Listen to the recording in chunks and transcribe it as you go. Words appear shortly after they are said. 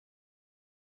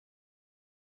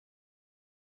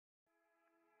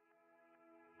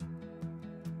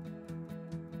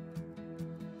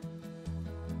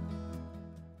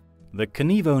The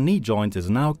Kenevo knee joint is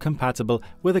now compatible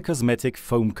with a cosmetic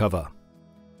foam cover.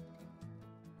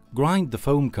 Grind the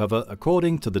foam cover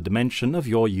according to the dimension of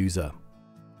your user.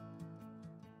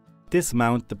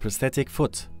 Dismount the prosthetic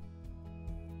foot.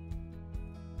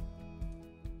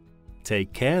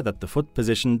 Take care that the foot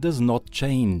position does not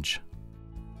change.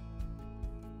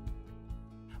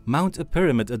 Mount a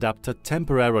pyramid adapter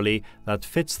temporarily that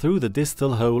fits through the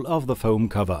distal hole of the foam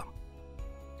cover.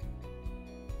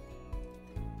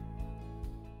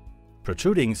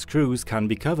 Protruding screws can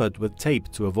be covered with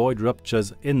tape to avoid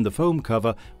ruptures in the foam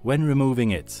cover when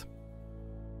removing it.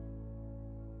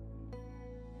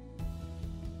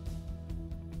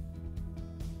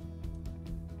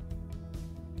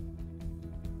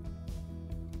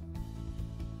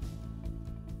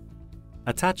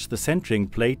 Attach the centering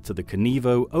plate to the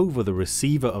Kenevo over the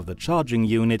receiver of the charging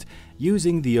unit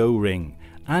using the O-ring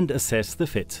and assess the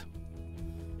fit.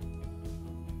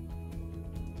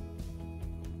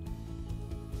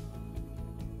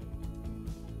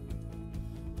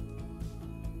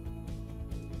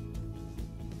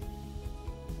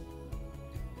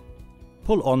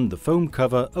 Pull on the foam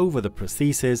cover over the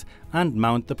prosthesis and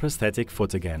mount the prosthetic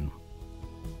foot again.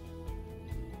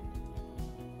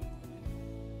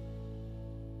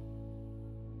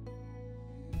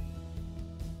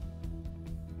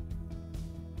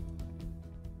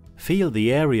 Feel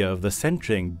the area of the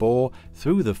centering bore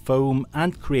through the foam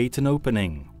and create an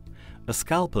opening. A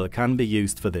scalpel can be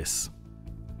used for this.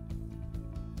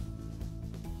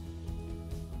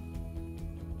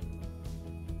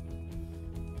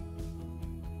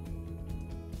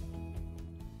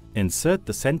 Insert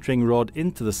the centering rod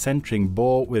into the centering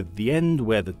bore with the end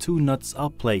where the two nuts are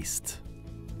placed.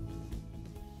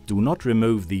 Do not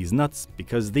remove these nuts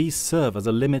because these serve as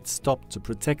a limit stop to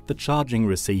protect the charging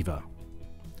receiver.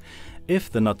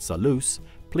 If the nuts are loose,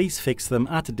 please fix them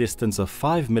at a distance of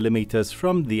 5 mm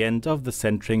from the end of the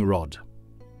centering rod.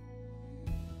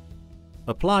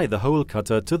 Apply the hole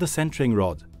cutter to the centering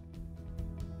rod.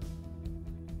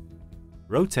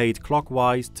 Rotate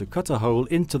clockwise to cut a hole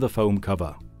into the foam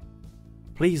cover.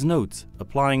 Please note,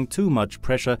 applying too much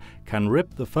pressure can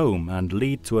rip the foam and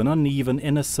lead to an uneven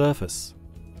inner surface.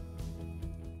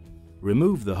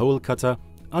 Remove the hole cutter,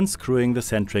 unscrewing the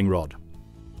centering rod.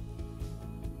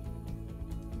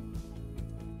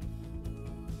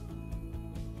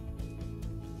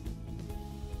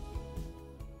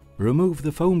 Remove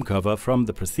the foam cover from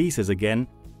the prosthesis again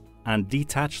and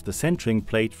detach the centering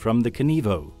plate from the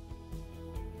Kenevo.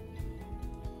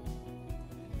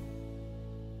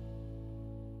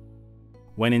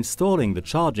 When installing the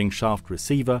charging shaft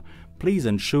receiver, please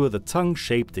ensure the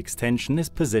tongue-shaped extension is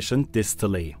positioned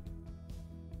distally.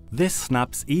 This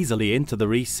snaps easily into the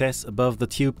recess above the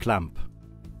tube clamp.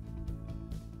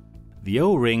 The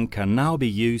O-ring can now be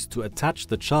used to attach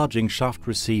the charging shaft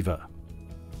receiver.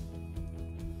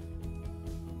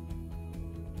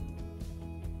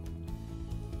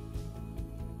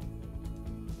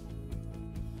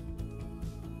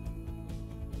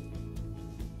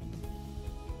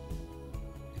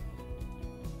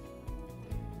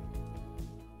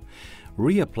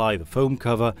 Reapply the foam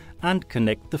cover and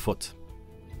connect the foot.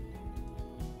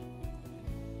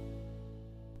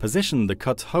 Position the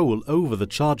cut hole over the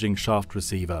charging shaft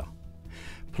receiver.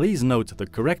 Please note the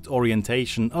correct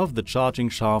orientation of the charging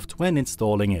shaft when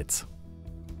installing it.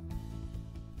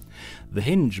 The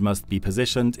hinge must be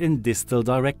positioned in distal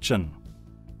direction.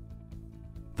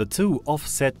 The two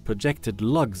offset projected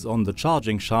lugs on the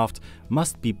charging shaft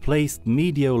must be placed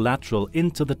mediolateral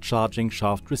into the charging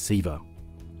shaft receiver.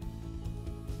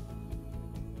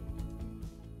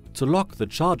 To lock the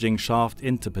charging shaft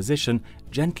into position,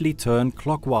 gently turn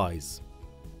clockwise.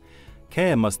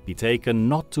 Care must be taken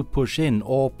not to push in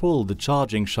or pull the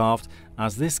charging shaft,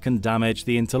 as this can damage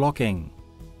the interlocking.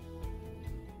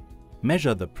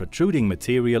 Measure the protruding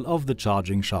material of the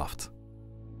charging shaft.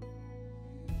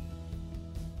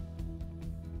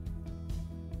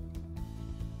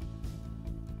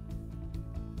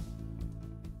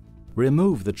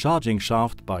 Remove the charging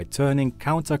shaft by turning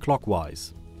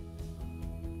counterclockwise.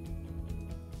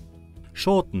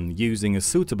 Shorten using a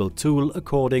suitable tool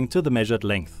according to the measured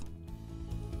length.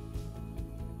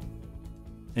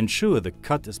 Ensure the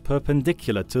cut is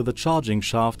perpendicular to the charging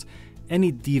shaft.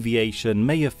 Any deviation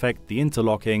may affect the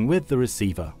interlocking with the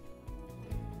receiver.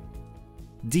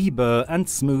 Deburr and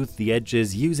smooth the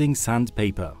edges using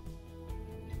sandpaper.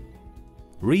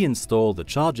 Reinstall the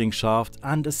charging shaft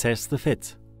and assess the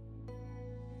fit.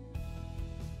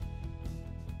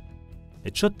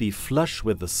 It should be flush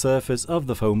with the surface of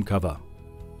the foam cover.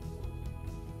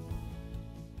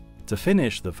 To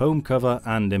finish the foam cover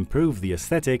and improve the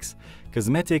aesthetics,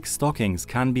 cosmetic stockings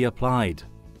can be applied.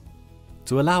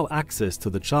 To allow access to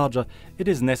the charger, it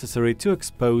is necessary to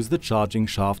expose the charging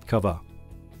shaft cover.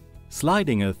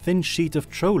 Sliding a thin sheet of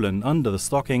Trolan under the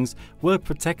stockings will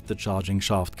protect the charging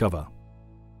shaft cover.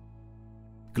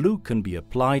 Glue can be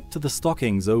applied to the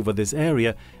stockings over this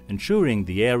area, ensuring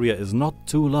the area is not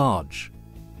too large.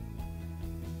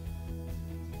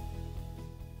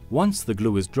 Once the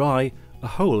glue is dry, a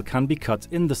hole can be cut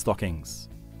in the stockings.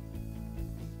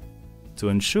 To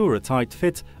ensure a tight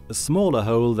fit, a smaller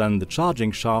hole than the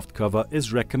charging shaft cover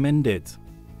is recommended.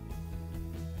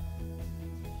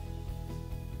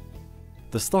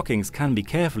 The stockings can be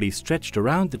carefully stretched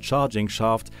around the charging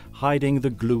shaft, hiding the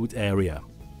glued area.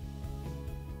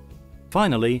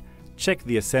 Finally, check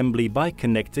the assembly by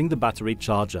connecting the battery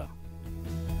charger.